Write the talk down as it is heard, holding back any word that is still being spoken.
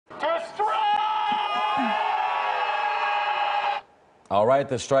All right,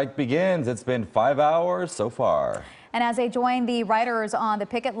 the strike begins. It's been 5 hours so far. And as they join the writers on the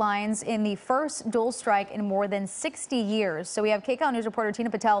picket lines in the first dual strike in more than 60 years. So we have KCAL News reporter Tina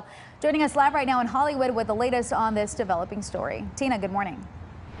Patel joining us live right now in Hollywood with the latest on this developing story. Tina, good morning.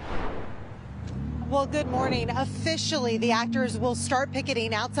 Well, good morning. Officially, the actors will start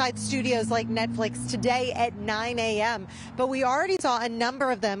picketing outside studios like Netflix today at 9 a.m. But we already saw a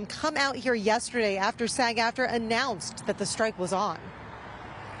number of them come out here yesterday after SAG-AFTRA announced that the strike was on.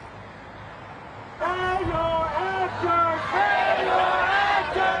 Pay your actors! Pay your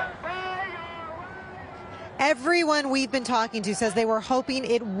actors! Everyone we've been talking to says they were hoping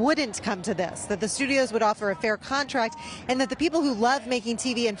it wouldn't come to this, that the studios would offer a fair contract and that the people who love making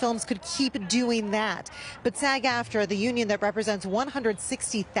TV and films could keep doing that. But SAG-AFTRA, the union that represents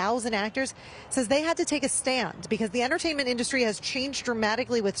 160,000 actors, says they had to take a stand because the entertainment industry has changed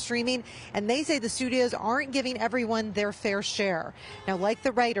dramatically with streaming, and they say the studios aren't giving everyone their fair share. Now, like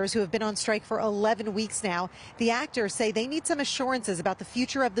the writers who have been on strike for 11 weeks now, the actors say they need some assurances about the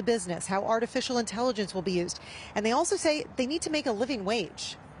future of the business, how artificial intelligence will be used. And they also say they need to make a living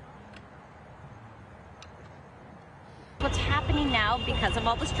wage. What's happening now, because of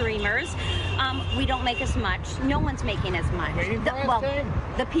all the streamers, we don't make as much. No one's making as much.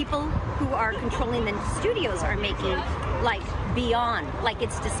 The people who are controlling the studios are making like beyond, like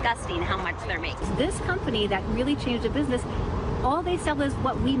it's disgusting how much they're making. This company that really changed the business, all they sell is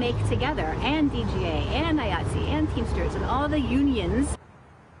what we make together, and DGA, and IATSE, and Teamsters, and all the unions.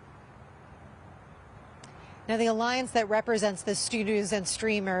 Now, the alliance that represents the studios and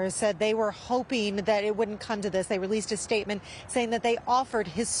streamers said they were hoping that it wouldn't come to this. They released a statement saying that they offered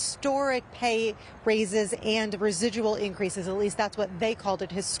historic pay raises and residual increases. At least that's what they called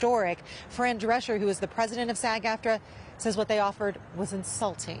it, historic. Fran Drescher, who is the president of SAG-AFTRA, says what they offered was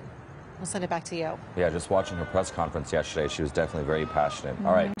insulting. We'll send it back to you. Yeah, just watching her press conference yesterday, she was definitely very passionate.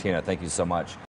 All right, Tina, thank you so much.